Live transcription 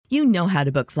You know how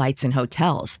to book flights and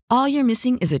hotels. All you're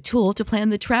missing is a tool to plan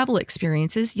the travel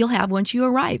experiences you'll have once you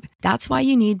arrive. That's why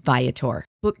you need Viator.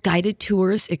 Book guided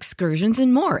tours, excursions,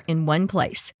 and more in one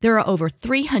place. There are over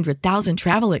 300,000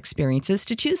 travel experiences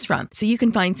to choose from, so you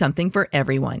can find something for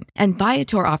everyone. And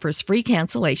Viator offers free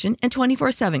cancellation and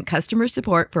 24/7 customer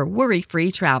support for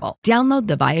worry-free travel. Download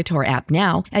the Viator app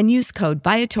now and use code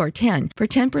Viator10 for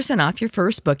 10% off your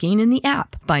first booking in the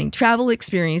app. Find travel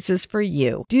experiences for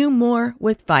you. Do more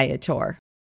with Viator.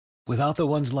 Without the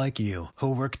ones like you,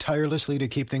 who work tirelessly to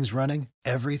keep things running,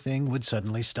 everything would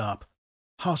suddenly stop.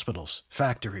 Hospitals,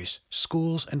 factories,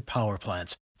 schools, and power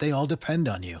plants, they all depend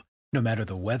on you. No matter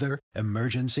the weather,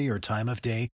 emergency, or time of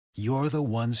day, you're the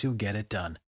ones who get it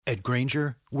done. At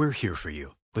Grainger, we're here for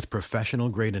you with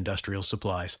professional-grade industrial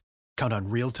supplies. Count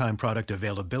on real-time product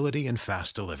availability and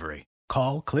fast delivery.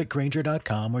 Call, click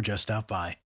Grainger.com, or just stop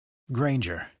by.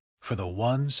 Grainger, for the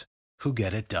ones who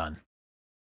get it done.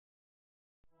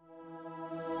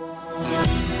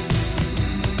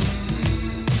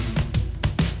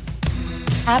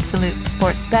 Absolute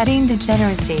sports betting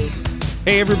degeneracy.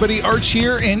 Hey everybody, Arch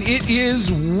here, and it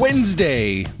is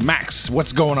Wednesday. Max,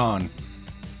 what's going on?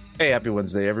 Hey, happy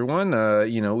Wednesday, everyone.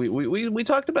 We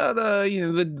talked about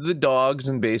the dogs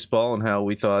in baseball and how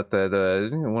we thought that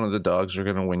one of the dogs were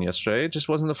going to win yesterday. It just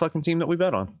wasn't the fucking team that we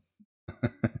bet on.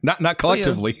 Not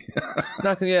collectively.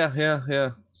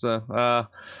 Yeah. So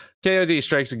KOD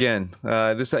strikes again.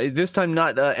 This time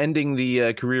not ending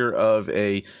the career of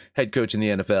a head coach in the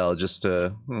NFL, just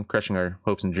crushing our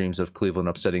hopes and dreams of Cleveland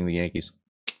upsetting the Yankees.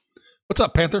 What's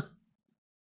up, Panther?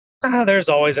 There's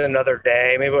always another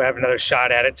day. Maybe we'll have another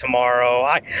shot at it tomorrow.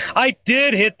 I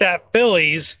did hit that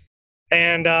Phillies,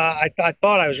 and I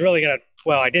thought I was really going to –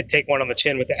 well, I did take one on the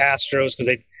chin with the Astros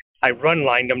because I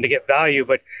run-lined them to get value,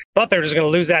 but thought they were just going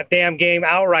to lose that damn game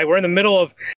outright. We're in the middle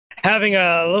of having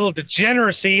a little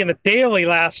degeneracy in the daily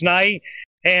last night,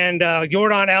 and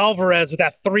Yordan Alvarez with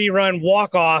that 3-run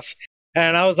walk-off,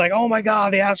 and I was like, oh my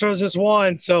God, the Astros just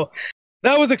won. So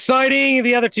that was exciting.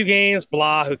 The other two games,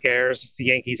 blah, who cares? It's the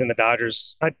Yankees and the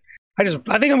Dodgers. I think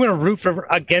I'm going to root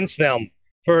against them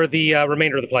for the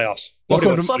remainder of the playoffs.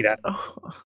 Welcome to see that.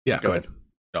 Yeah, go ahead.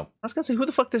 No. I was going to say, who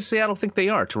the fuck does Seattle think they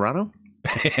are? Toronto?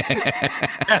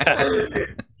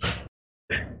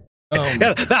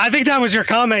 Yeah, I think that was your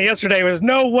comment yesterday. Was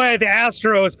no way the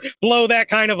Astros blow that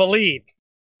kind of a lead.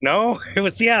 No, it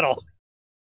was Seattle.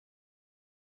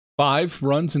 5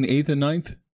 runs in the 8th and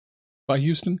 9th by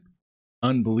Houston.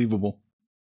 Unbelievable.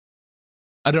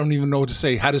 I don't even know what to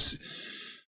say.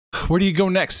 Where do you go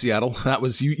next, Seattle? That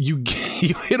was you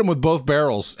hit them with both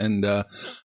barrels, and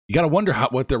you got to wonder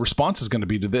what their response is going to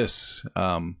be to this.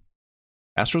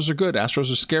 Astros are good.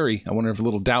 Astros are scary. I wonder if a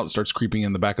little doubt starts creeping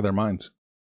in the back of their minds.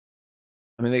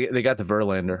 I mean, they got the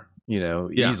Verlander,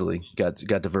 easily got to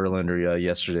Verlander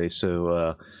yesterday.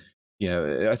 So,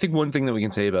 I think one thing that we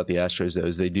can say about the Astros, though,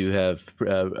 is they do have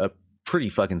a pretty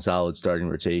fucking solid starting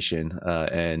rotation,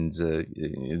 and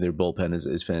their bullpen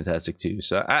is fantastic too.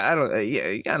 So I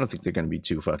don't think they're going to be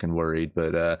too fucking worried,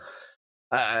 but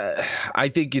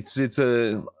I think it's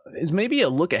maybe a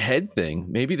look ahead thing.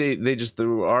 Maybe they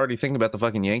were already thinking about the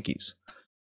fucking Yankees,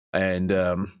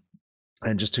 and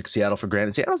just took Seattle for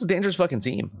granted. Seattle's a dangerous fucking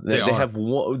team. They have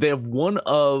one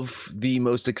of the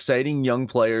most exciting young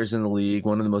players in the league,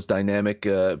 one of the most dynamic,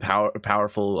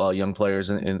 powerful young players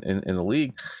in the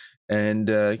league, and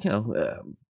they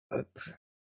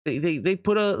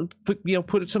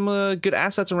put some good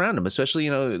assets around them. Especially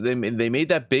they made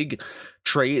that big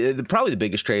trade, probably the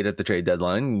biggest trade at the trade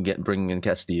deadline, bringing in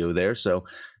Castillo there. So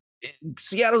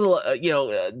Seattle's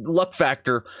luck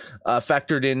factor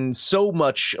factored in so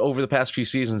much over the past few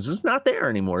seasons is not there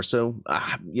anymore. So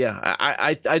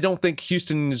I don't think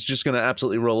Houston is just going to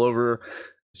absolutely roll over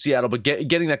Seattle, but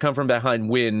getting that come from behind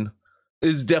win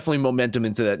is definitely momentum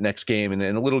into that next game, and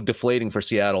a little deflating for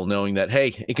Seattle, knowing that,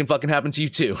 hey, it can fucking happen to you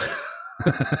too.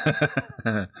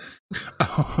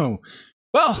 Oh,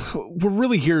 well, we're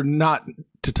really here not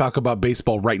to talk about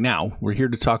baseball right now. We're here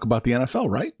to talk about the NFL,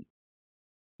 right?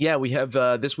 Yeah, we have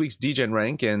this week's DGen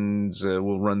rank, and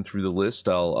we'll run through the list.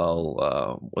 I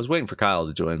was waiting for Kyle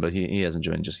to join, but he hasn't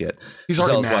joined just yet. He's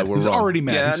already mad. He's already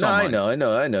mad. Yeah, I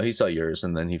know. He saw yours,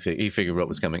 and then he figured what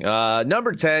was coming.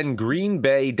 Number 10, Green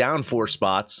Bay, down 4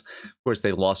 spots. Of course,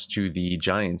 they lost to the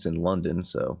Giants in London,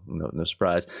 so no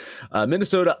surprise.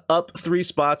 Minnesota up 3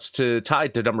 spots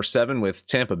tied to number 7 with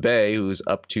Tampa Bay, who's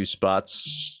up 2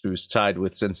 spots, who's tied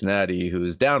with Cincinnati, who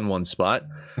is down 1 spot.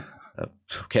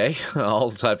 Okay, all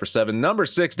tied for 7. Number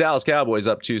 6, Dallas Cowboys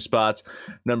up 2 spots.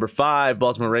 Number 5,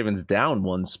 Baltimore Ravens down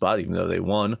 1 spot, even though they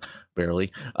won.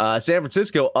 barely. San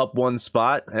Francisco up 1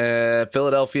 spot.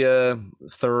 Philadelphia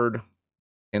 3rd.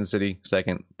 Kansas City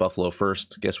 2nd. Buffalo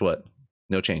 1st. Guess what?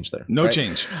 No change there. No right?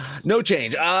 change. No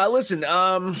change. Listen,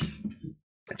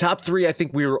 top 3, I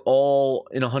think we were all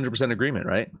in 100% agreement,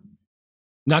 right?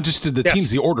 Not just to the Yes. teams,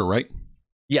 the order, right?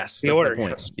 Yes, The that's order, my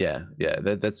point. yes. Yeah.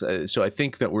 That's so I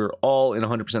think that we're all in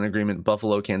 100% agreement.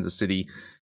 Buffalo, Kansas City,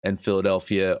 and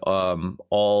Philadelphia,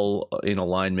 all in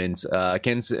alignment.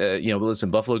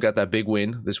 Listen, Buffalo got that big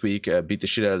win this week, beat the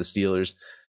shit out of the Steelers.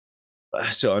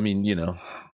 So I mean,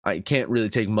 I can't really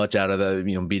take much out of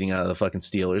the beating out of the fucking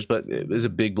Steelers, but it was a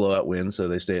big blowout win, so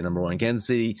they stay at number 1. Kansas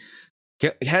City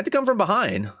had to come from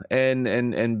behind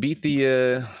and beat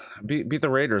the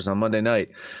Raiders on Monday night.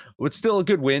 It's still a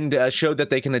good win. Showed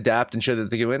that they can adapt and showed that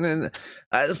they can win. And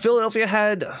Philadelphia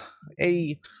had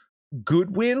a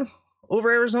good win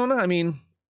over Arizona. I mean,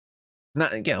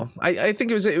 not I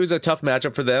think it was a tough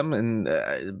matchup for them, and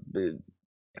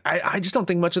I just don't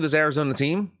think much of this Arizona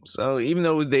team. So even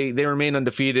though they remain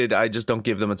undefeated, I just don't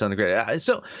give them a ton of credit.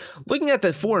 So looking at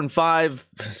the 4 and 5,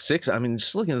 6, I mean,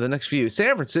 just looking at the next few,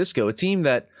 San Francisco, a team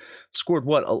that scored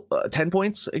 10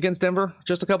 points against Denver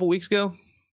just a couple weeks ago.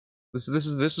 This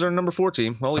is our number 4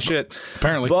 team. Holy shit!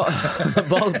 Apparently,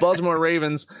 Baltimore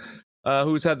Ravens,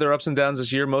 who's had their ups and downs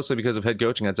this year, mostly because of head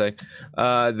coaching, I'd say.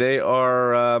 They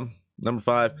are number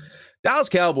 5. Dallas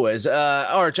Cowboys.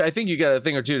 Arch, I think you got a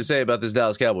thing or two to say about this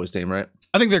Dallas Cowboys team, right?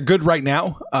 I think they're good right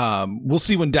now. We'll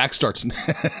see when Dak starts.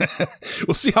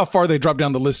 We'll see how far they drop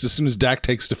down the list as soon as Dak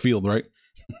takes the field, right?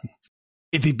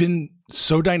 They've been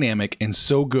so dynamic and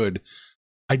so good.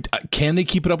 Can they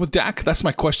keep it up with Dak? That's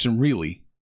my question, really.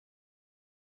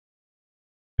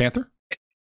 Panther?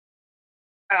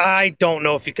 I don't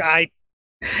know if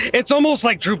it's almost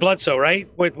like Drew Bledsoe, right?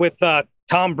 With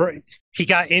Tom Brady. He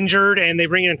got injured and they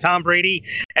bring in Tom Brady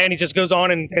and he just goes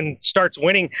on and starts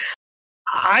winning.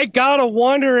 I gotta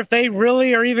wonder if they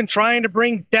really are even trying to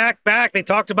bring Dak back. They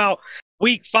talked about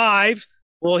week 5.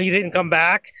 Well, he didn't come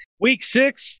back. Week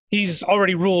 6, he's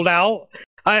already ruled out.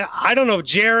 I don't know if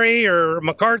Jerry or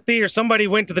McCarthy or somebody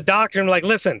went to the doctor and like,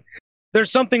 listen,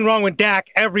 there's something wrong with Dak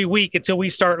every week until we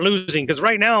start losing. Because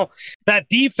right now, that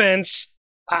defense,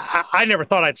 I never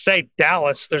thought I'd say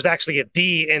Dallas. There's actually a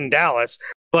D in Dallas.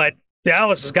 But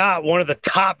Dallas has got one of the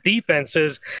top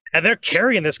defenses, and they're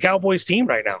carrying this Cowboys team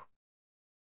right now.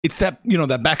 It's that,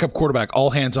 that backup quarterback, all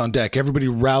hands on deck. Everybody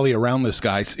rally around this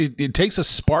guy. It takes a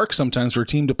spark sometimes for a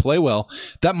team to play well.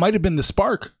 That might have been the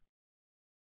spark.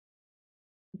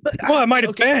 Well, it might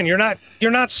have been. You're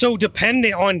not so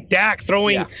dependent on Dak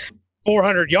throwing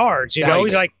 400 yards. You know,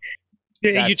 like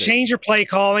you change your play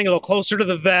calling a little closer to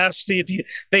the vest.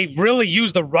 They really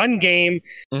use the run game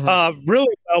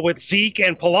really well with Zeke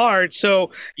and Pollard.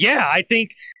 So, yeah, I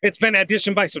think it's been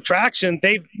addition by subtraction.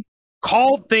 They've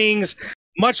called things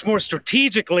much more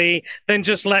strategically than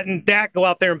just letting Dak go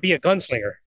out there and be a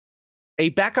gunslinger. A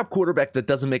backup quarterback that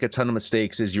doesn't make a ton of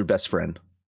mistakes is your best friend.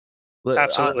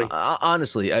 Absolutely.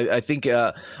 Honestly, I think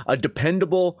a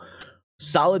dependable,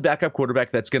 solid backup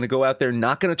quarterback that's going to go out there,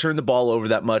 not going to turn the ball over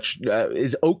that much,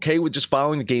 is okay with just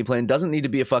following the game plan, doesn't need to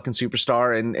be a fucking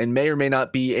superstar, and may or may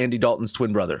not be Andy Dalton's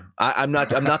twin brother. I'm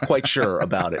not quite sure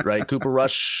about it, right? Cooper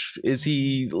Rush, is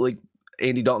he like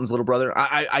Andy Dalton's little brother?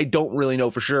 I don't really know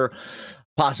for sure.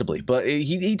 Possibly, but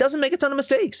he doesn't make a ton of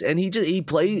mistakes, and he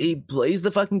plays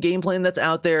the fucking game plan that's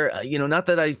out there. Not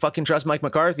that I fucking trust Mike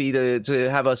McCarthy to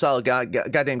have a solid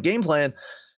goddamn game plan,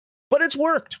 but it's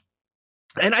worked,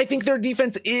 and I think their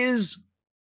defense is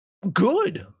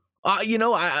good.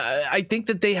 I think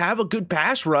that they have a good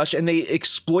pass rush, and they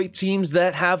exploit teams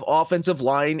that have offensive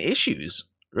line issues.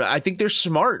 I think they're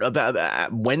smart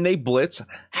about when they blitz,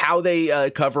 how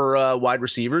they cover wide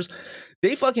receivers.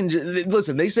 They fucking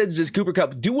listen. They said just Cooper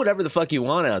Kupp, do whatever the fuck you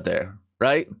want out there,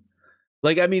 right?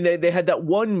 Like, I mean, they had that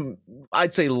one,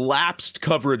 I'd say, lapsed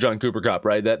coverage on Cooper Kupp,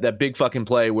 right? That big fucking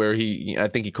play where I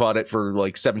think he caught it for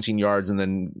like 17 yards and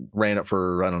then ran it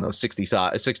for, I don't know,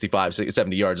 65,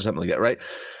 70 yards or something like that, right?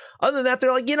 Other than that,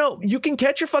 they're like, you can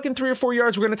catch your fucking 3 or 4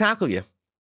 yards. We're gonna tackle you.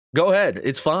 Go ahead.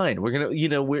 It's fine. We're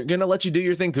gonna let you do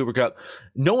your thing, Cooper Kupp.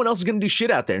 No one else is gonna do shit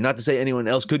out there. Not to say anyone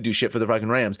else could do shit for the fucking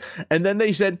Rams. And then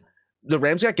they said, the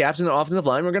Rams got gaps in the offensive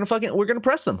line. We're gonna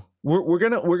press them. We're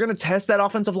gonna test that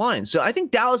offensive line. So I think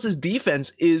Dallas's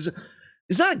defense is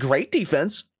not a great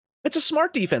defense. It's a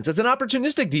smart defense. It's an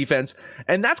opportunistic defense,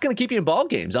 and that's gonna keep you in ball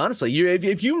games. Honestly,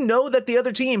 if you know that the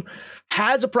other team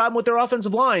has a problem with their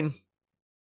offensive line,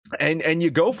 and you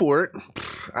go for it.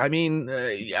 I mean,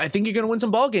 I think you're going to win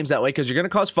some ball games that way because you're going to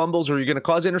cause fumbles, or you're going to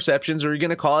cause interceptions, or you're going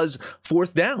to cause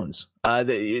fourth downs.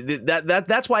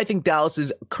 That's why I think Dallas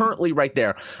is currently right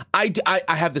there. I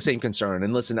have the same concern.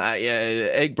 And listen,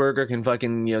 Egg Burger can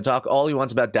fucking talk all he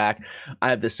wants about Dak. I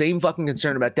have the same fucking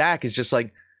concern about Dak. It's just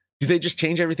like, do they just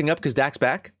change everything up because Dak's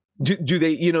back? Do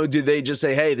they do they just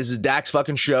say, hey, this is Dak's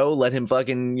fucking show, let him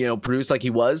fucking produce like he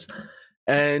was?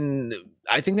 And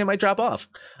I think they might drop off.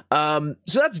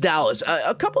 So that's Dallas.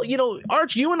 A couple,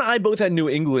 Arch, you and I both had New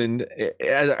England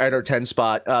at our 10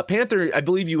 spot. Panther, I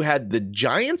believe you had the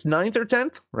Giants 9th or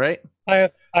 10th, right? I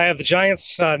have the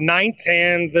Giants 9th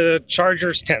and the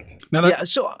Chargers 10th. Now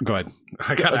so go ahead.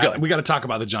 We got to talk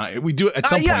about the Giants. We do at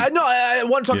some point. Yeah, no, I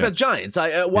want to talk about the Giants.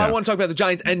 I want to talk about the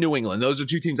Giants and New England. Those are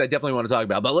two teams I definitely want to talk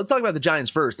about. But let's talk about the Giants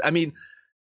first. I mean,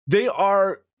 they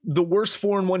are the worst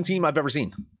 4-1 team I've ever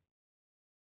seen.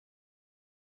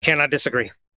 Cannot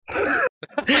disagree. So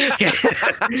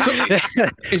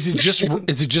is it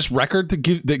just record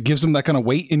that gives them that kind of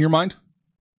weight in your mind?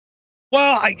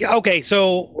 Well, okay,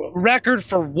 so record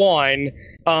for one,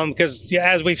 because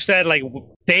as we've said, like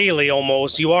daily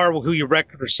almost, you are who your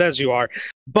record says you are.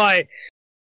 But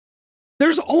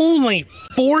there's only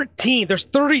 14. There's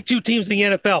 32 teams in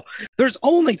the NFL. There's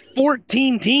only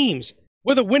 14 teams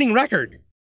with a winning record.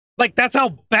 Like, that's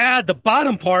how bad the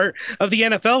bottom part of the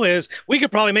NFL is. We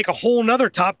could probably make a whole nother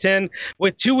top 10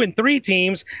 with 2 and 3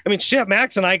 teams. I mean, shit,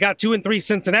 Max and I got 2 and 3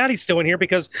 Cincinnati still in here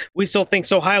because we still think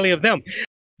so highly of them.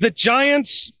 The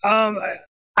Giants,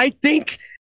 I think,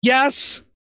 yes,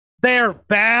 they're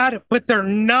bad, but they're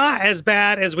not as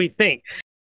bad as we think.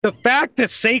 The fact that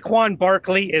Saquon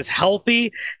Barkley is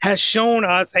healthy has shown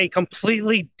us a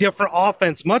completely different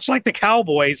offense, much like the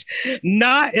Cowboys.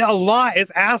 Not a lot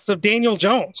is asked of Daniel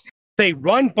Jones. They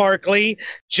run Barkley,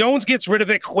 Jones gets rid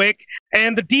of it quick,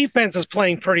 and the defense is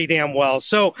playing pretty damn well.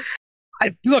 So,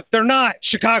 look, they're not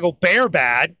Chicago Bear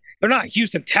bad. They're not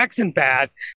Houston Texan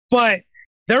bad, but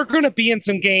they're going to be in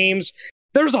some games.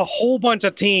 There's a whole bunch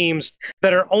of teams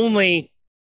that are only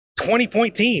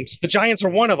 20-point teams. The Giants are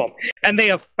one of them. And they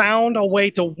have found a way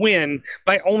to win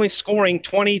by only scoring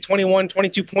 20, 21,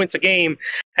 22 points a game.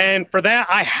 And for that,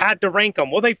 I had to rank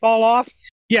them. Will they fall off?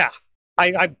 Yeah,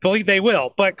 I believe they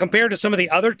will. But compared to some of the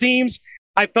other teams,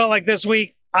 I felt like this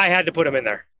week I had to put them in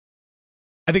there.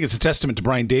 I think it's a testament to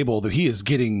Brian Daboll that he is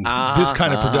getting this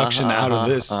kind of production out of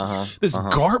this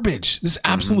garbage, this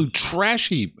absolute trash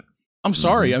heap. I'm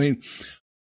sorry. I mean,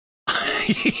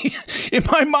 in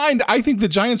my mind, I think the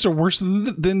Giants are worse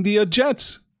than the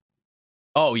Jets.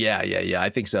 Oh yeah. I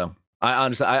think so. I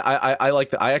honestly,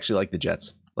 I actually like the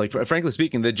Jets. Like, frankly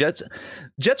speaking, the Jets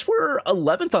were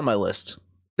 11th on my list.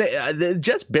 The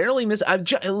Jets barely missed.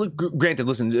 Granted,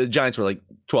 listen, the Giants were like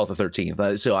 12th or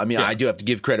 13th. So, I mean, I do have to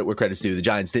give credit where credit's due. The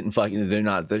Giants they're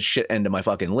not the shit end of my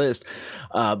fucking list.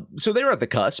 So they were at the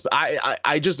cusp.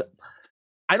 I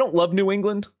don't love New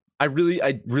England. I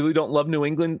really don't love New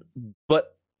England,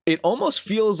 but it almost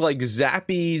feels like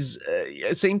Zappy's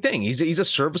same thing. He's a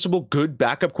serviceable, good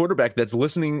backup quarterback that's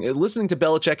listening to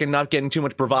Belichick and not getting too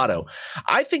much bravado.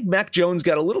 I think Mac Jones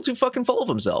got a little too fucking full of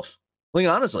himself. Like,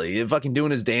 honestly, fucking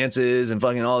doing his dances and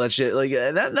fucking all that shit. Like,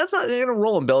 that's not gonna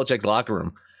roll in Belichick's locker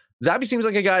room. Zappy seems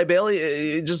like a guy, Bailey.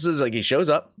 It just is like he shows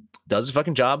up, does his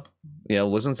fucking job,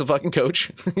 listens to fucking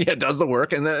coach, does the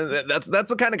work, and that's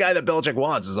the kind of guy that Belichick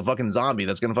wants, is a fucking zombie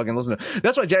that's gonna fucking listen to.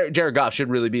 That's why Jared Goff should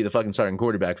really be the fucking starting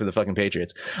quarterback for the fucking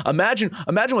Patriots. Imagine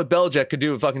what Belichick could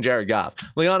do with fucking Jared Goff.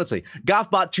 Like, honestly,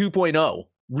 Goffbot 2.0,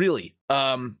 really.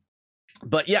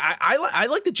 But yeah, I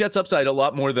like the Jets upside a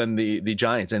lot more than the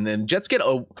Giants, and then Jets get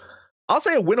I'll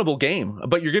say a winnable game,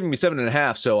 but you're giving me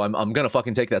 7.5, so I'm gonna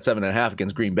fucking take that 7.5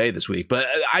 against Green Bay this week. But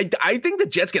I think the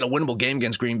Jets get a winnable game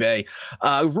against Green Bay.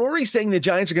 Rory's saying the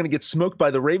Giants are gonna get smoked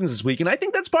by the Ravens this week, and I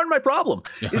think that's part of my problem.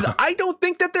 Is I don't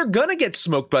think that they're gonna get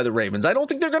smoked by the Ravens. I don't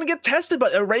think they're gonna get tested,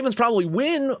 but the Ravens probably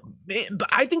win. But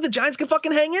I think the Giants can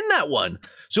fucking hang in that one.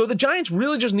 So the Giants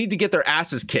really just need to get their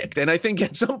asses kicked, and I think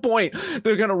at some point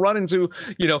they're gonna run into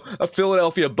a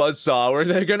Philadelphia buzzsaw, where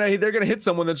they're gonna hit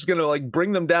someone that's gonna like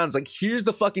bring them down. It's like, here's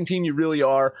the fucking team you really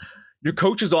are. Your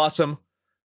coach is awesome.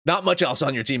 Not much else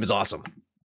on your team is awesome.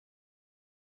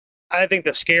 I think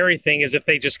the scary thing is if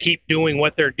they just keep doing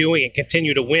what they're doing and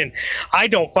continue to win. I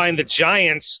don't find the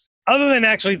Giants, other than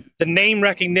actually the name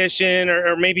recognition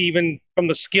or maybe even from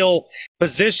the skill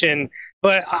position,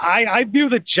 but I view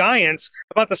the Giants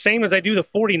about the same as I do the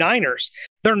 49ers.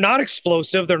 They're not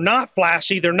explosive. They're not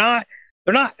flashy. They're not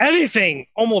anything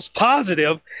almost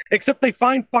positive, except they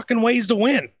find fucking ways to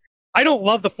win. I don't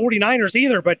love the 49ers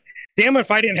either, but damn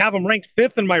if I didn't have them ranked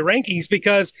 5th in my rankings,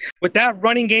 because with that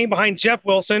running game behind Jeff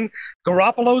Wilson,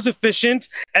 Garoppolo's efficient,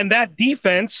 and that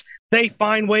defense, they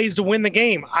find ways to win the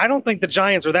game. I don't think the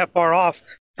Giants are that far off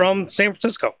from San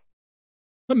Francisco.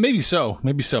 Maybe so.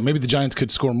 Maybe the Giants could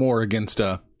score more against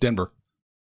Denver.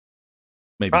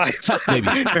 Maybe.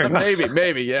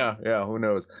 maybe. Yeah. Who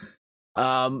knows?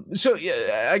 So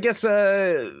yeah, I guess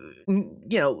Tampa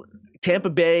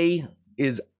Bay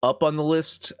is up on the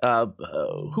list.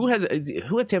 Who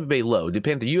had Tampa Bay low? Did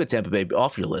Panther? You had Tampa Bay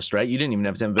off your list, right? You didn't even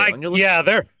have Tampa Bay on your list. Yeah,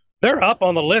 they're up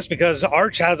on the list because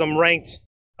Arch has them ranked.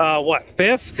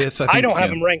 5th? Fifth. I don't have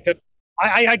them ranked.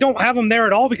 I don't have them there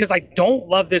at all because I don't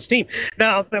love this team.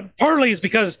 Now, partly is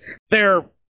because they're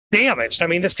damaged. I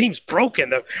mean, this team's broken.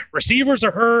 The receivers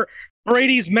are hurt.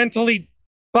 Brady's mentally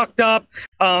fucked up.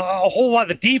 A whole lot.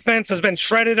 The defense has been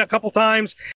shredded a couple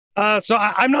times. So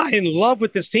I'm not in love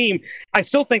with this team. I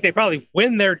still think they probably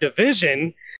win their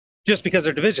division just because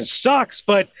their division sucks.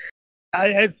 But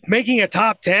making a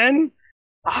top 10,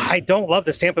 I don't love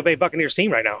this Tampa Bay Buccaneers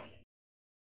team right now.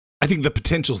 I think the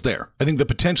potential's there. I think the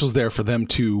potential's there for them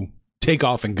to take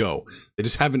off and go. They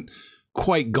just haven't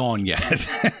quite gone yet.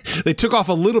 They took off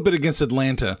a little bit against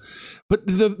Atlanta, but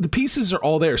the pieces are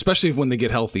all there, especially when they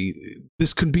get healthy.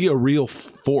 This could be a real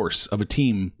force of a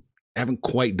team. They haven't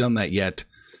quite done that yet.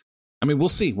 I mean, we'll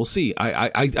see.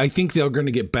 I think they're going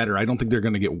to get better. I don't think they're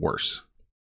going to get worse.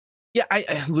 Yeah,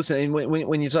 I listen. And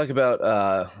when you talk about,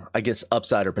 I guess,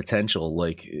 upside or potential,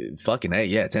 like fucking hey,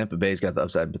 yeah, Tampa Bay's got the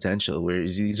upside and potential. Where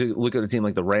you look at a team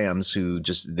like the Rams, who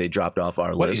they dropped off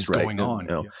our list. What is right? going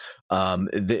on?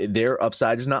 Their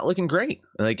upside is not looking great.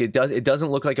 Like it doesn't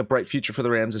look like a bright future for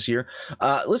the Rams this year.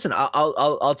 Listen,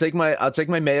 I'll take my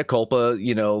mea culpa,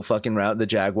 fucking route. The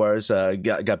Jaguars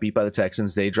got beat by the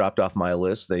Texans. They dropped off my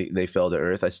list. They fell to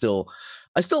earth. I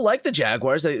still like the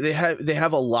Jaguars. They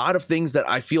have a lot of things that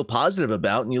I feel positive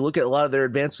about. And you look at a lot of their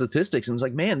advanced statistics and it's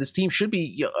like, man, this team should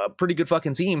be a pretty good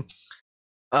fucking team.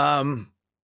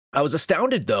 I was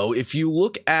astounded though. If you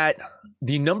look at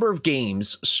the number of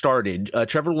games started,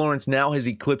 Trevor Lawrence now has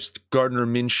eclipsed Gardner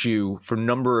Minshew for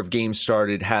number of games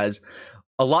started, has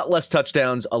a lot less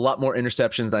touchdowns, a lot more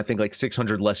interceptions, and I think like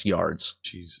 600 less yards.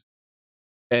 Jeez.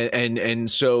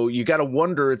 And so you got to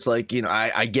wonder, it's like,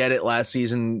 I get it. Last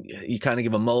season, you kind of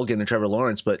give a mulligan to Trevor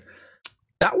Lawrence, but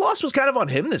that loss was kind of on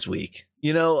him this week.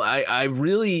 I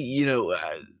really,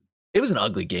 it was an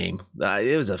ugly game.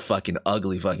 It was a fucking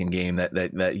ugly fucking game,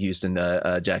 that Houston,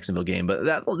 Jacksonville game, but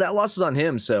that loss is on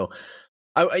him. So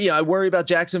I worry about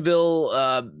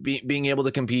Jacksonville, being able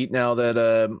to compete now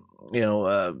that,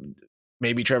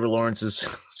 maybe Trevor Lawrence is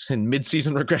in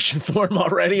mid-season regression form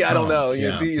already. I don't know.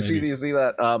 You see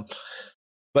that.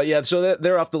 But yeah, so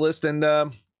they're off the list, and I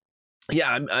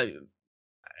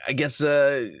guess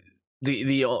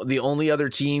the only other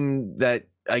team that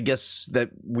I guess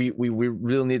that we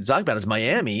really need to talk about is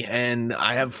Miami, and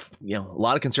I have a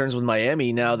lot of concerns with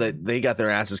Miami now that they got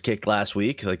their asses kicked last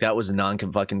week. Like that was a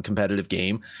non-fucking competitive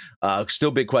game.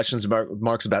 Still big questions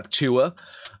marks about Tua.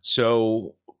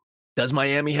 So. Does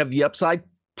Miami have the upside?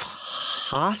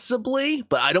 Possibly,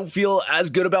 but I don't feel as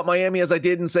good about Miami as I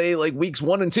did in, say, like weeks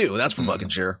 1 and 2. That's for fucking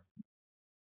sure.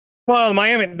 Well,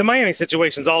 the Miami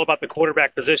situation is all about the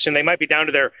quarterback position. They might be down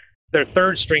to their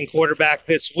third string quarterback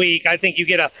this week. I think you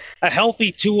get a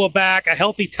healthy Tua back, a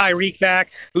healthy Tyreek back,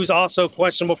 who's also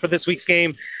questionable for this week's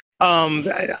game.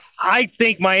 I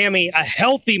think a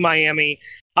healthy Miami,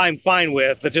 I'm fine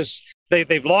with. But just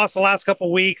they've lost the last couple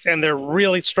of weeks, and they're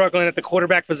really struggling at the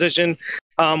quarterback position,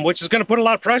 which is going to put a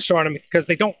lot of pressure on them because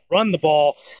they don't run the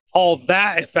ball all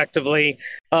that effectively.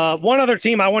 One other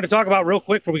team I want to talk about real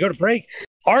quick before we go to break.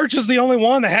 Arch is the only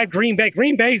one that had Green Bay.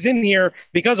 Green Bay's in here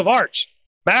because of Arch.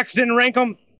 Max didn't rank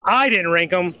them. I didn't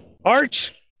rank them.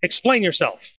 Arch, explain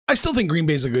yourself. I still think Green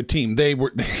Bay's a good team. They're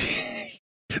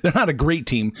not a great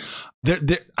team.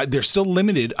 They're still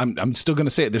limited. I'm still going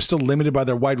to say it. They're still limited by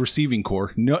their wide receiving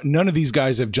core. None of these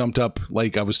guys have jumped up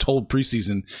like I was told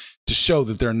preseason to show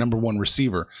that they're a number one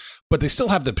receiver. But they still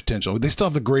have the potential. They still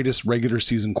have the greatest regular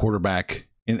season quarterback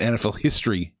in NFL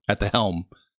history at the helm.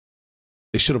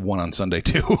 They should have won on Sunday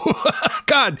too.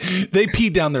 God, they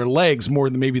peed down their legs more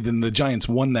than the Giants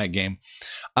won that game.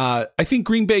 I think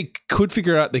Green Bay could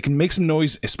figure out they can make some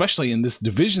noise, especially in this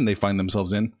division they find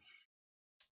themselves in.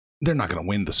 They're not going to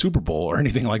win the Super Bowl or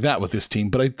anything like that with this team,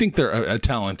 but I think they're a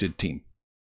talented team.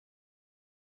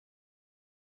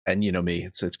 And you know me,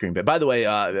 it's Green Bay. By the way,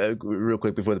 real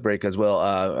quick before the break as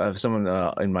well, someone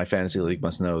in my fantasy league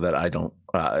must know that I don't,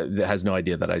 that has no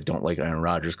idea that I don't like Aaron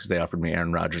Rodgers because they offered me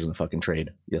Aaron Rodgers in the fucking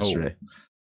trade yesterday.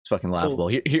 It's fucking laughable.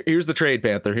 Here's the trade,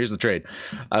 Panther. Here's the trade.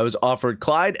 I was offered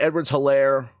Clyde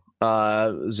Edwards-Helaire,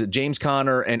 is it James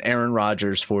Conner, and Aaron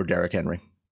Rodgers for Derrick Henry.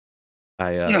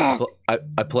 I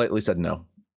politely said no.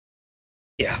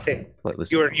 Yeah,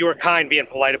 you were kind, being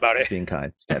polite about it. Being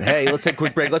kind. And hey, let's take a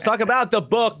quick break. Let's talk about the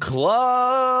book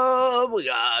club. We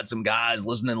got some guys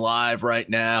listening live right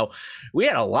now. We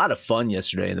had a lot of fun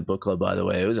yesterday in the book club, by the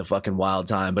way. It was a fucking wild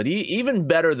time. But even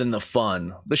better than the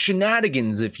fun, the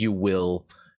shenanigans, if you will,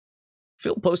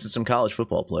 Phil posted some college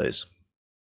football plays.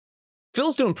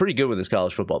 Phil's doing pretty good with his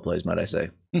college football plays, might I say.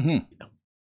 Mm-hmm.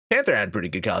 Panther had a pretty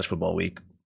good college football week.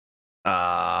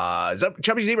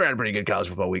 Chubby Zebra had a pretty good college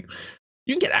football week.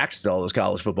 You can get access to all those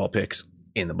college football picks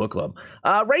in the book club.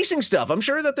 Racing stuff. I'm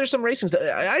sure that there's some racing stuff.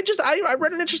 I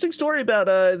read an interesting story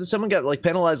about someone got like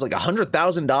penalized like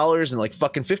 $100,000 and like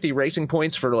fucking 50 racing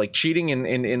points for like cheating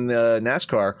in the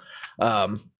NASCAR.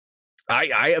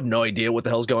 I have no idea what the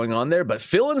hell's going on there, but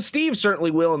Phil and Steve certainly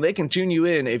will, and they can tune you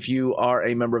in if you are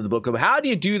a member of the book club. How do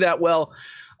you do that? Well,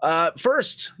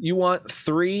 first, you want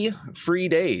 3 free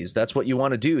days. That's what you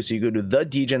want to do. So you go to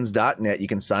thedegens.net. You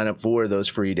can sign up for those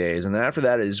free days. And then after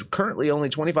that is currently only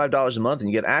 $25 a month, and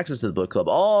you get access to the book club.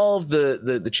 All of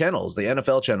the channels, the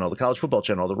NFL channel, the college football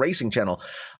channel, the racing channel,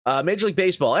 Major League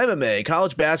Baseball, MMA,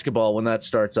 college basketball when that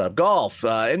starts up, golf,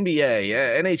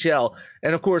 NBA, NHL,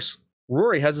 and of course,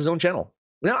 Rory has his own channel.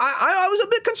 Now, I was a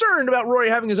bit concerned about Rory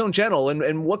having his own channel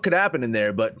and what could happen in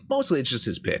there, but mostly it's just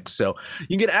his picks. So you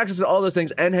can get access to all those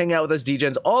things and hang out with us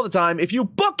DGens all the time if you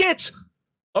book it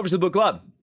over to the book club.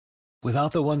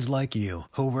 Without the ones like you,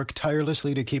 who work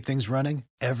tirelessly to keep things running,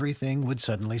 everything would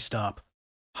suddenly stop.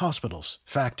 Hospitals,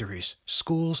 factories,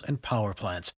 schools, and power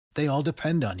plants, they all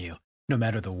depend on you. No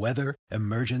matter the weather,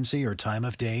 emergency, or time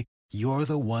of day, you're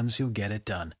the ones who get it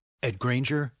done. At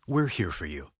Grainger, we're here for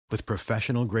you. With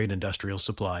professional-grade industrial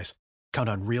supplies, count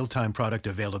on real-time product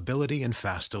availability and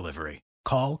fast delivery.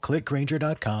 Call,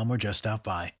 clickgrainger.com, or just stop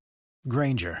by.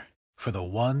 Grainger, for the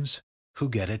ones who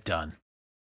get it done.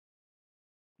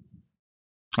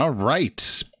 All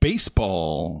right,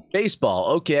 baseball.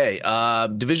 Okay.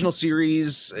 Divisional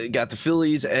series, got the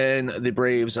Phillies and the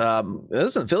Braves.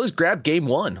 Listen, the Phillies grabbed game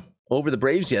 1 over the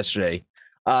Braves yesterday.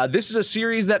 This is a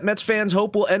series that Mets fans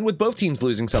hope will end with both teams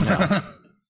losing somehow.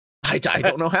 I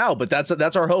don't know how, but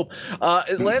that's our hope.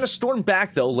 Atlanta stormed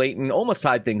back, though, late and almost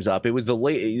tied things up. It was the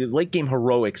late game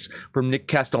heroics from Nick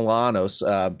Castellanos.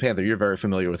 Panther, you're very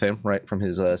familiar with him, right, from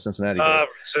his Cincinnati days.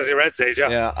 Cincinnati Reds days, yeah.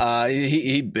 Yeah,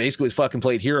 he basically fucking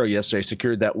played hero yesterday,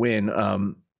 secured that win.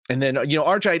 And then,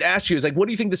 Arch, I'd asked you, like, what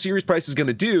do you think the series price is going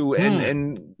to do?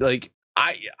 And like,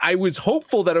 I was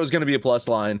hopeful that it was going to be a plus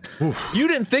line. Oof. You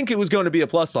didn't think it was going to be a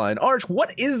plus line. Arch,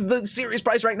 what is the series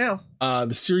price right now?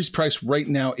 The series price right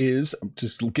now is, I'm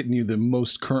just getting you the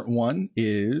most current one,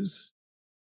 is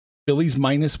Phillies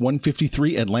minus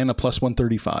 153, Atlanta plus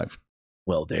 135.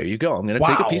 Well, there you go. I'm going to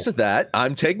take a piece of that.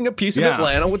 I'm taking a piece of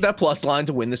Atlanta with that plus line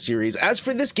to win the series. As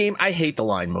for this game, I hate the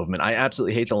line movement. I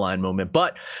absolutely hate the line movement.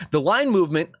 But the line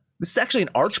movement, this is actually an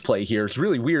Arch play here. It's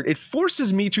really weird. It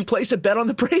forces me to place a bet on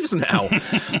the Braves now.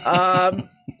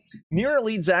 Near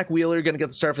elite Zach Wheeler going to get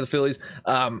the start for the Phillies.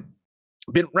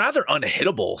 Been rather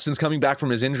unhittable since coming back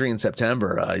from his injury in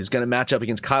September. He's going to match up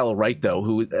against Kyle Wright, though,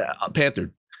 who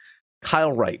Panther.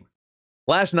 Kyle Wright.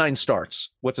 Last 9 starts.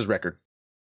 What's his record?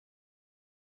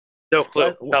 No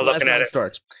clue. Not looking at it.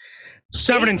 Starts.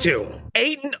 7-2.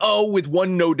 8-0 with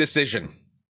 1 no decision.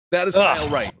 That is Kyle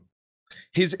Wright.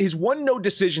 His 1 no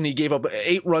decision, he gave up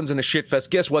 8 runs in a shit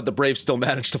fest. Guess what? The Braves still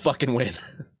managed to fucking win.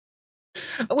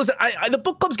 Listen, the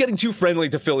book club's getting too friendly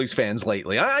to Phillies fans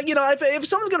lately. If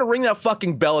someone's gonna ring that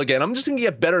fucking bell again, I'm just gonna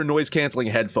get better noise canceling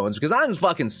headphones because I'm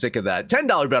fucking sick of that.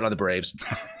 $10 bet on the Braves.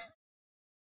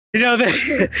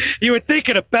 You would think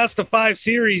in a best of 5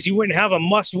 series you wouldn't have a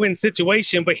must-win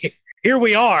situation, but here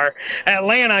we are.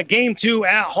 Atlanta, game 2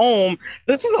 at home.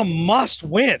 This is a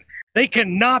must-win. They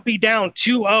cannot be down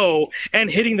 2-0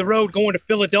 and hitting the road going to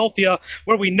Philadelphia,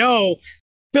 where we know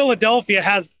Philadelphia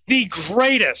has the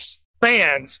greatest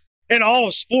fans in all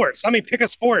of sports. I mean, pick a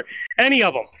sport, any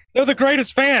of them. They're the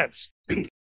greatest fans.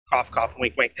 Cough, cough,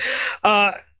 wink, wink.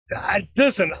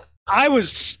 Listen, I was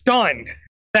stunned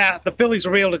that the Phillies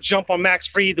were able to jump on Max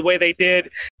Fried the way they did.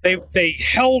 They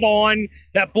held on.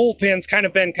 That bullpen's kind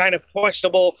of been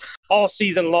questionable all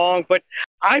season long, but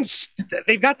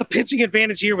they've got the pitching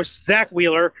advantage here with Zach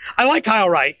Wheeler. I like Kyle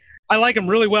Wright. I like him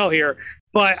really well here,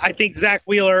 but I think Zach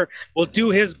Wheeler will do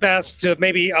his best to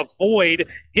maybe avoid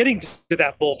getting to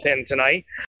that bullpen tonight.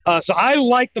 So I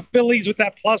like the Phillies with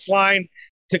that plus line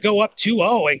to go up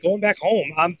 2-0 and going back home.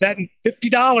 I'm betting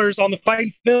 $50 on the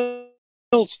Fighting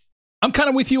Phils. I'm kind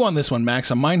of with you on this one,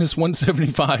 Max. I'm minus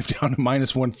 175 down to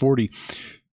minus 140.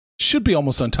 Should be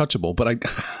almost untouchable, but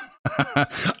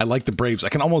I like the Braves. I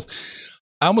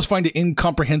almost find it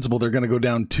incomprehensible they're going to go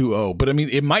down 2-0. But I mean,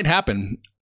 it might happen.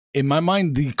 In my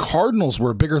mind, the Cardinals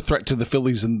were a bigger threat to the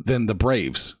Phillies than the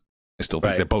Braves. I still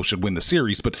think that both should win the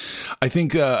series, but I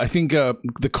think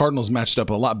the Cardinals matched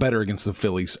up a lot better against the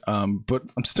Phillies. But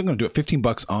I'm still going to do it.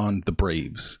 $15 on the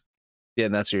Braves. Yeah,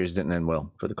 and that series didn't end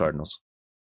well for the Cardinals.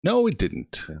 No, it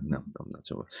didn't. No, not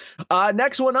so well.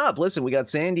 Next one up. Listen, we got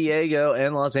San Diego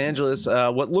and Los Angeles.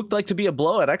 What looked like to be a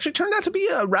blowout actually turned out to be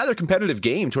a rather competitive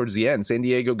game towards the end. San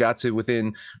Diego got to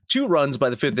within 2 runs by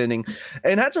the 5th inning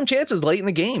and had some chances late in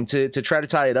the game to try to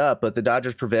tie it up, but the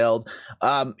Dodgers prevailed.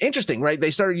 Interesting, right? They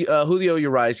started Julio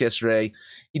Urias yesterday.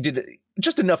 He did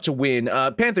just enough to win.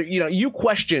 Panther, you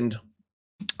questioned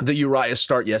the Urias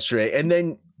start yesterday, and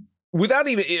then without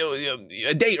even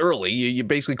a day early, you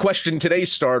basically questioned today's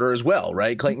starter as well,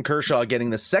 right? Clayton Kershaw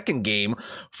getting the second game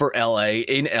for LA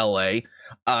in LA.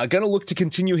 Going to look to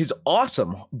continue his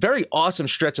very awesome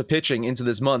stretch of pitching into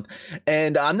this month.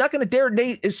 And I'm not going to dare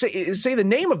say the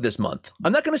name of this month.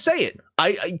 I'm not going to say it.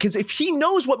 Because if he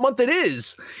knows what month it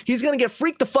is, he's going to get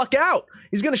freaked the fuck out.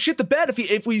 He's going to shit the bed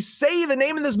if we say the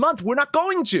name of this month. We're not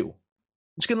going to.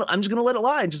 I'm just going to let it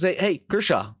lie and just say, hey,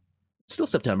 Kershaw, it's still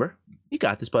September. You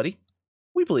got this, buddy.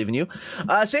 We believe in you.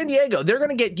 San Diego, they're going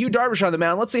to get Yu Darvish on the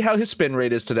mound. Let's see how his spin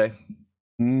rate is today.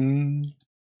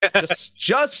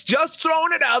 Just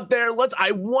throwing it out there.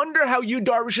 I wonder how Yu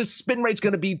Darvish's spin rate's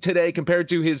going to be today compared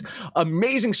to his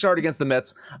amazing start against the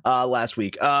Mets last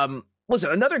week.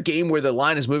 Listen, another game where the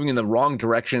line is moving in the wrong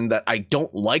direction that I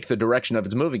don't like the direction of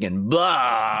it's moving in,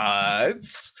 but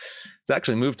it's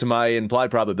actually moved to my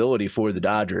implied probability for the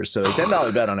Dodgers. So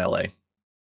 $10 bet on LA.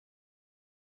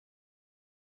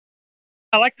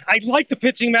 I like the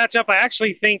pitching matchup. I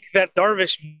actually think that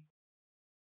Darvish,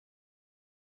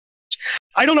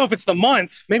 I don't know if it's the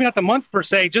month, maybe not the month per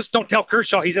se, just don't tell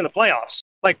Kershaw he's in the playoffs.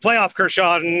 Like playoff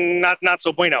Kershaw, not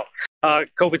so bueno.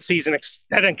 COVID season,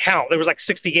 that didn't count. There was like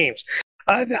 60 games.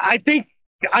 I think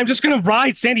I'm just going to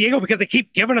ride San Diego because they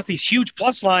keep giving us these huge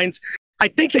plus lines. I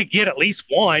think they get at least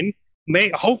one.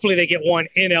 Hopefully they get one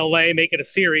in LA, make it a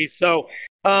series. So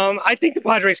I think the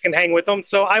Padres can hang with them.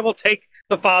 So I will take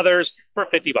the Fathers for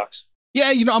 $50. Yeah,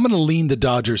 I'm going to lean the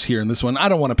Dodgers here in this one. I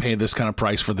don't want to pay this kind of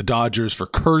price for the Dodgers, for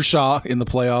Kershaw in the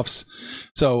playoffs.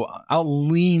 So I'll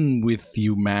lean with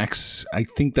you, Max. I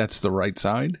think that's the right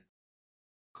side.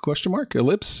 Question mark?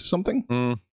 Ellipse?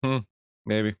 Something?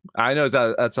 Maybe. I know it's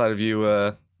outside of you,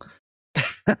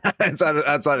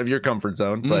 outside of your comfort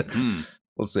zone, but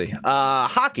we'll see.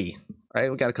 Hockey. All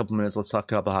right, we got a couple minutes. Let's talk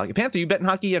about hockey. Panther, you betting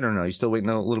hockey yet or no? You still waiting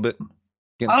a little bit?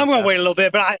 I'm going to wait a little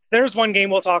bit, but there's one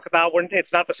game we'll talk about.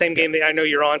 It's not the same game that I know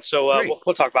you're on, so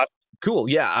we'll talk about it. Cool.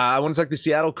 Yeah, I want to talk the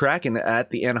Seattle Kraken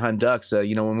at the Anaheim Ducks.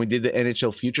 When we did the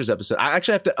NHL Futures episode, I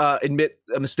actually have to admit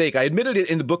a mistake. I admitted it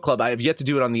in the book club. I have yet to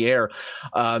do it on the air.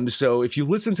 So if you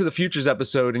listen to the Futures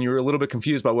episode and you were a little bit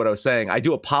confused by what I was saying, I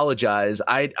do apologize.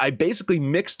 I basically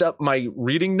mixed up my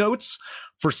reading notes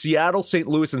for Seattle, St.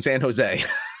 Louis, and San Jose.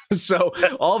 So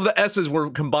all of the S's were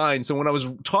combined. So when I was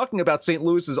talking about St.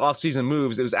 Louis's offseason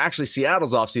moves, it was actually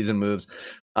Seattle's offseason moves.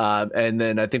 And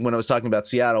then I think when I was talking about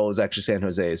Seattle, it was actually San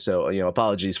Jose. So,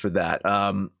 apologies for that.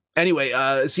 Anyway,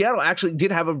 Seattle actually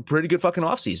did have a pretty good fucking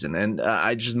offseason. And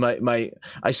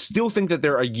I still think that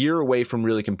they're a year away from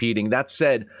really competing. That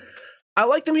said, I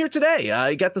like them here today.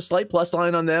 I got the slight plus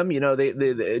line on them.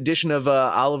 The addition of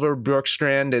Oliver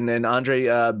Bjorkstrand and Andre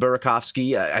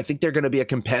Burakovsky. I think they're going to be a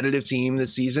competitive team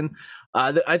this season.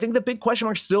 I think the big question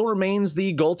mark still remains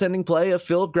the goaltending play of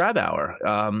Philip Grabauer.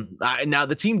 Now,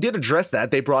 the team did address that.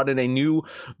 They brought in a new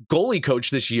goalie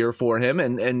coach this year for him,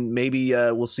 and maybe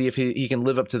we'll see if he can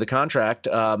live up to the contract.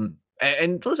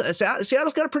 And listen,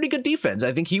 Seattle's got a pretty good defense.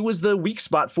 I think he was the weak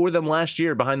spot for them last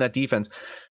year behind that defense.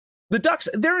 The Ducks,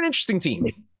 they're an interesting team.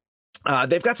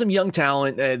 They've got some young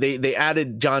talent. They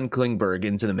added John Klingberg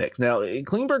into the mix. Now,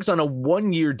 Klingberg's on a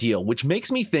 1-year deal, which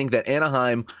makes me think that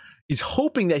Anaheim is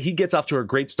hoping that he gets off to a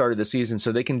great start of the season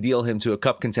so they can deal him to a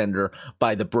cup contender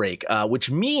by the break, which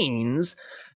means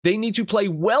they need to play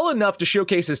well enough to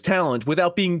showcase his talent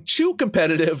without being too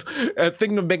competitive at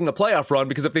thinking of making a playoff run,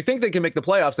 because if they think they can make the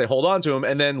playoffs, they hold on to him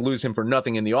and then lose him for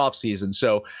nothing in the offseason.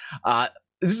 So,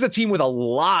 this is a team with a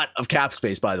lot of cap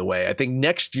space, by the way. I think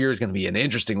next year is going to be an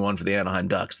interesting one for the Anaheim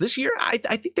Ducks. This year, I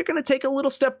think they're going to take a little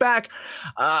step back.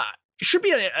 It should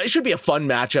be a fun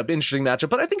matchup, interesting matchup.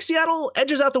 But I think Seattle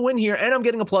edges out the win here, and I'm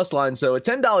getting a plus line. So a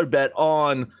 $10 bet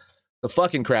on the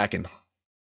fucking Kraken.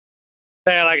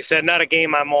 Yeah, like I said, not a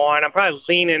game I'm on. I'm probably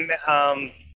leaning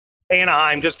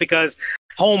Anaheim just because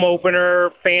home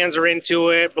opener, fans are into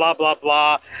it, blah, blah,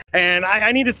 blah. And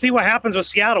I need to see what happens with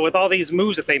Seattle with all these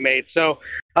moves that they made. So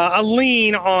a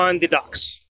lean on the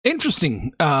Ducks.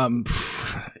 Interesting.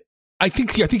 I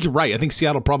think you're right. I think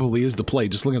Seattle probably is the play.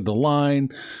 Just looking at the line,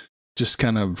 just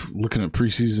kind of looking at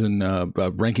preseason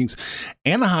rankings.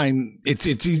 Anaheim,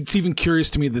 it's even curious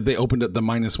to me that they opened at the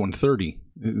minus 130.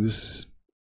 This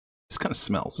kind of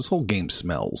smells. This whole game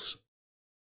smells.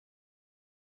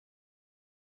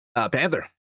 Panther,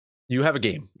 you have a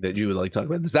game that you would like to talk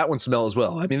about. Does that one smell as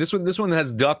well? I mean, this one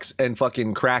has ducks and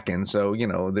fucking kraken, so you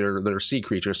know they're sea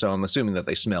creatures. So I'm assuming that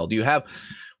they smell. Do you have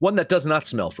one that does not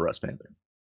smell for us, Panther?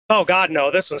 Oh, God,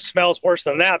 no. This one smells worse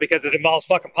than that because it involves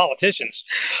fucking politicians.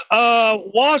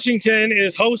 Washington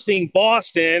is hosting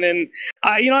Boston, and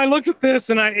I looked at this,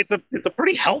 and it's a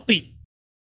pretty healthy,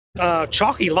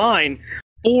 chalky line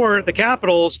for the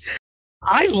Capitals.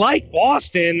 I like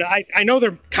Boston. I know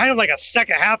they're kind of like a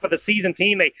second half of the season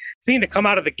team. They seem to come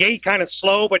out of the gate kind of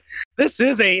slow, but this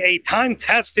is a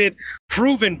time-tested,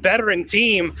 proven veteran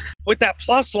team with that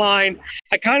plus line.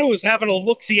 I kind of was having a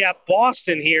look-see at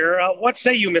Boston here. What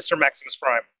say you, Mr. Maximus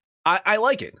Prime? I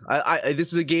like it.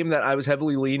 This is a game that I was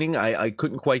heavily leaning. I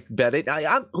couldn't quite bet it.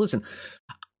 Listen,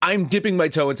 I'm dipping my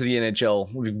toe into the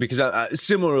NHL because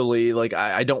similarly, like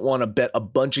I don't want to bet a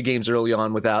bunch of games early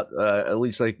on without at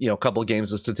least a couple of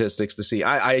games of statistics to see.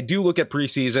 I do look at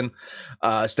preseason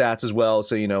stats as well,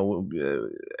 so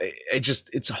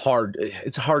it's hard.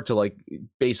 It's hard to like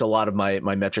base a lot of my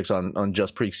metrics on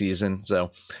just preseason.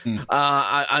 So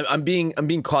I'm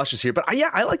being cautious here, but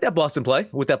I like that Boston play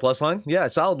with that plus line. Yeah,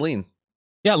 solid lean.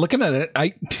 Yeah, looking at it,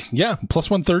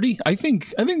 plus 130. I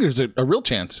think there's a real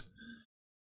chance.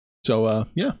 So,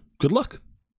 good luck.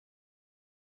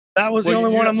 That was the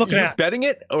only one I'm looking at. Betting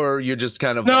it, or you're just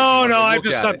kind of no. I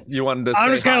just you wanted to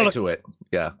say hi to it.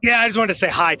 Yeah. Yeah, I just wanted to say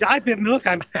hi.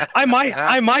 I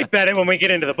might bet it when we get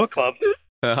into the book club.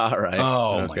 All right.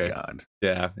 Oh my God.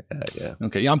 Yeah.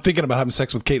 Okay. Yeah, I'm thinking about having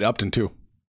sex with Kate Upton too. What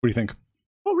do you think?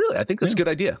 Oh, really? I think that's a good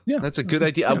idea. Yeah, that's a good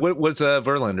idea. Yeah. What's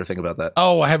Verlander think about that?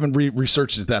 Oh, I haven't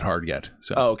researched it that hard yet.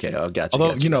 So. Oh, okay. Oh, gotcha.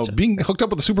 Although, gotcha. Being hooked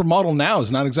up with a supermodel now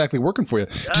is not exactly working for you.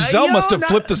 Giselle must have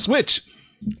flipped the switch.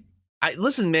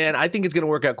 Listen, man, I think it's going to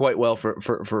work out quite well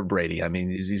for Brady. I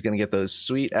mean, he's going to get those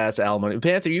sweet ass alimony.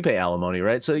 Panther, you pay alimony,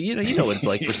 right? So you know what it's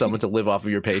like for someone to live off of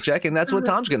your paycheck, and that's what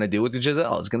Tom's going to do with the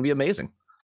Giselle. It's going to be amazing.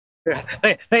 Yeah,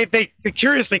 they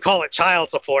curiously call it child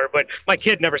support, but my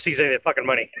kid never sees any of the fucking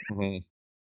money. Mm-hmm.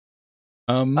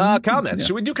 Comments. Yeah.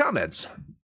 Should we do comments?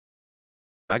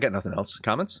 I got nothing else.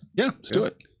 Comments? Yeah, let's do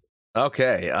it.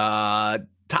 Okay.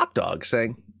 Top Dog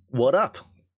saying, "What up?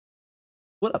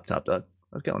 What up, Top Dog?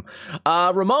 How's it going?"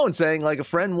 Ramon saying, like a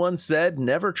friend once said,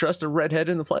 "Never trust a redhead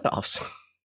in the playoffs."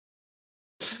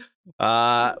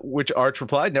 Which Arch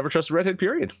replied, "Never trust a redhead.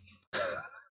 Period."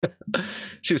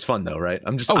 She was fun though, right?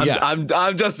 I'm just saying. I'm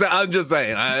just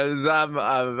saying.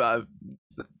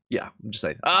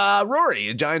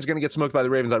 Rory, Giants going to get smoked by the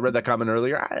Ravens. I read that comment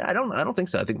earlier. I don't think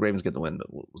so. I think Ravens get the win, but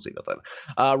we'll see about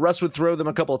that. Russ would throw them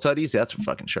a couple of tutties. That's for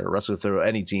fucking sure. Russ would throw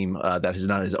any team that is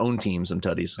not his own team some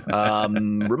tutties.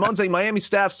 Ramon saying Miami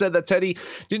staff said that Teddy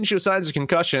didn't show signs of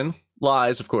concussion.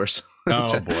 Lies, of course.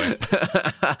 Oh boy.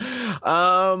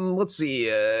 Let's see.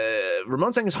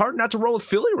 Ramon saying it's hard not to roll with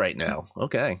Philly right now.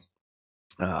 Okay.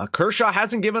 Kershaw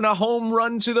hasn't given a home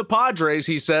run to the Padres,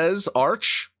 he says.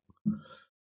 Arch.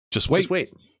 Just wait.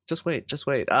 Let's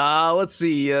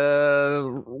see.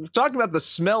 Talking about the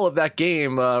smell of that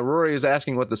game, Rory is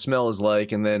asking what the smell is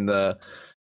like, and then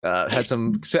had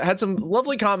some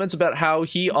lovely comments about how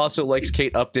he also likes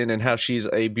Kate Upton and how she's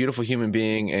a beautiful human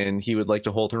being, and he would like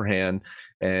to hold her hand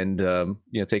and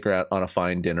take her out on a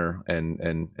fine dinner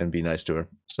and be nice to her.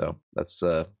 So that's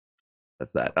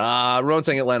that. Rowan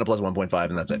saying Atlanta plus 1.5,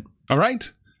 and that's it. All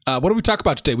right. What did we talk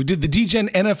about today? We did the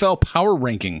DGen NFL power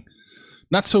ranking.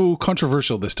 Not so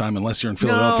controversial this time, unless you're in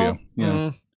Philadelphia.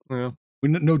 No. Yeah.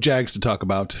 No Jags to talk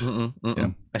about. Yeah.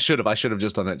 I should have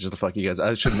just done it just to fuck you guys.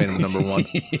 I should have made him number one.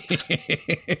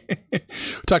 We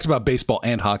talked about baseball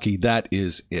and hockey. That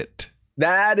is it.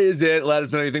 Let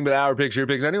us know anything but our picks, your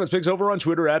picks, anyone's picks over on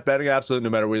Twitter at Betting Absolute. No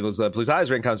matter where you listen, please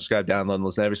highest rate, comment, subscribe, download, and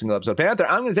listen to every single episode. Panther,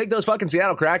 I'm going to take those fucking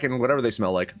Seattle Kraken, whatever they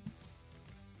smell like.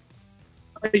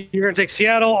 You're going to take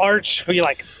Seattle. Arch, who you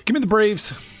like? Give me the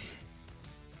Braves.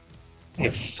 You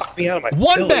fucked me out of my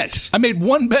one Phillies. Bet. I made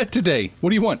one bet today. What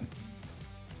do you want?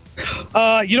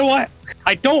 You know what?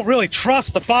 I don't really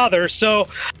trust the father, so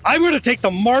I'm going to take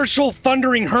the Marshall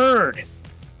Thundering Herd.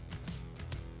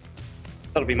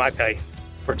 That'll be my pay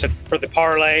for the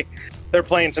parlay. They're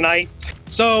playing tonight.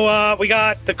 So we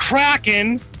got the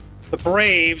Kraken, the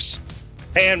Braves,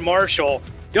 and Marshall.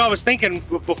 I was thinking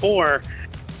before,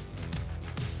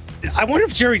 I wonder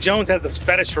if Jerry Jones has this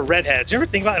fetish for redheads. You ever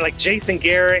think about it? Like Jason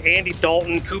Garrett, Andy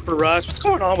Dalton, Cooper Rush? What's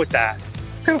going on with that?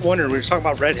 I'm kind of wondering when we were talking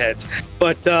about redheads.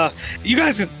 But you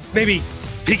guys could maybe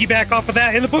piggyback off of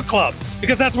that in the book club,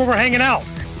 because that's where we're hanging out.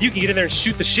 You can get in there and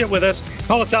shoot the shit with us.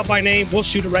 Call us out by name. We'll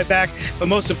shoot it right back. But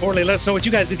most importantly, let us know what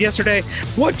you guys did yesterday,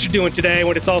 what you're doing today.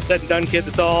 When it's all said and done, kids,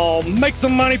 it's all make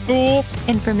some money, fools.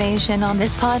 Information on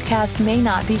this podcast may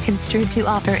not be construed to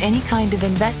offer any kind of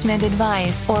investment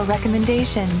advice or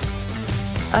recommendations.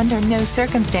 Under no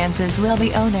circumstances will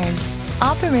the owners,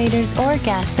 operators, or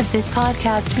guests of this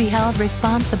podcast be held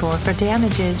responsible for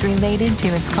damages related to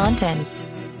its contents.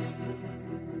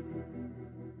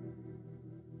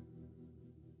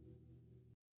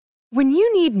 When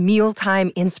you need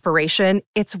mealtime inspiration,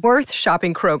 it's worth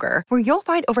shopping Kroger, where you'll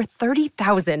find over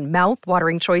 30,000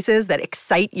 mouth-watering choices that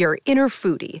excite your inner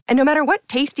foodie. And no matter what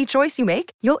tasty choice you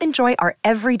make, you'll enjoy our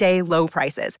everyday low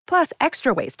prices, plus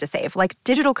extra ways to save, like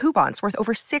digital coupons worth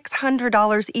over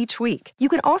 $600 each week. You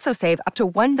can also save up to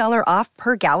 $1 off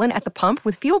per gallon at the pump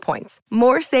with fuel points.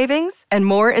 More savings and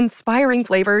more inspiring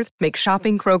flavors make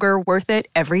shopping Kroger worth it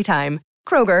every time.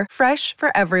 Kroger, fresh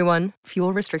for everyone.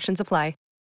 Fuel restrictions apply.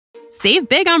 Save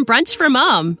big on brunch for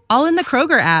mom, all in the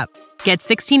Kroger app. Get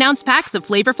 16-ounce packs of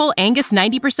flavorful Angus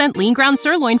 90% lean ground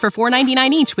sirloin for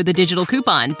 $4.99 each with a digital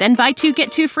coupon. Then buy 2,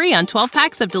 get 2 free on 12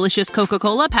 packs of delicious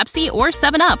Coca-Cola, Pepsi, or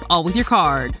 7-Up, all with your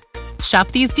card. Shop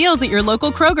these deals at your local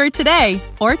Kroger today,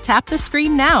 or tap the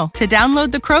screen now to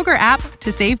download the Kroger app to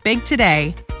save big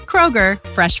today. Kroger,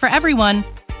 fresh for everyone.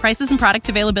 Prices and product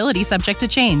availability subject to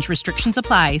change. Restrictions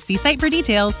apply. See site for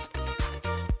details.